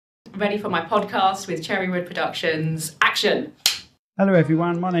Ready for my podcast with Cherrywood Productions. Action! Hello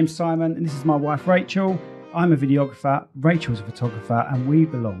everyone, my name's Simon and this is my wife Rachel. I'm a videographer, Rachel's a photographer, and we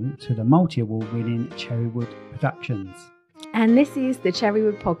belong to the multi-award winning Cherrywood Productions. And this is the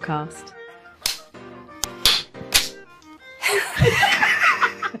Cherrywood Podcast.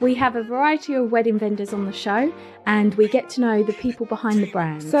 We have a variety of wedding vendors on the show and we get to know the people behind the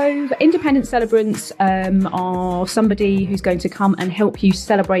brand. So independent celebrants are somebody who's going to come and help you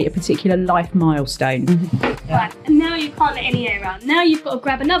celebrate a particular life milestone. Right, and now you can't let any air out. Now you've got to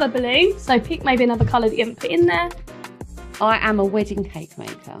grab another balloon, so pick maybe another colour that you haven't put in there. I am a wedding cake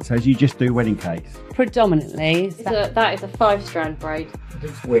maker. So you just do wedding cakes? Predominantly. That is a 5-strand braid.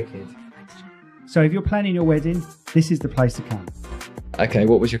 It's wicked. So if you're planning your wedding, this is the place to come. Okay,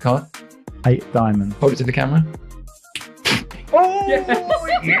 what was your card? 8 diamonds. Hold it to the camera. Oh, yeah.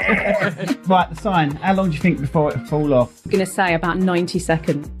 Right, the sign. How long do you think before it fall off? I'm going to say about 90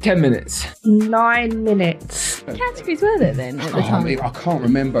 seconds. 10 minutes. 9 minutes. What categories were there then at the time? I can't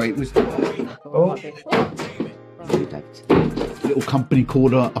remember. It was a little company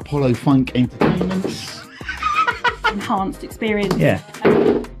called Apollo Funk Entertainment. Enhanced experience. Yeah.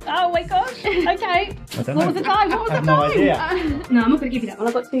 Oh my gosh. Okay. What was the time? I have no idea. No, I'm not going to give you that one.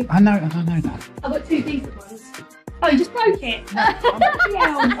 I've got two. I know that. I've got 2 decent ones. Oh, you just broke it.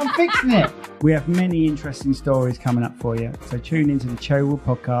 I'm fixing it. We have many interesting stories coming up for you, so tune into the Cherrywood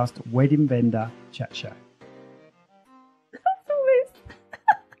Podcast Wedding Vendor Chat Show.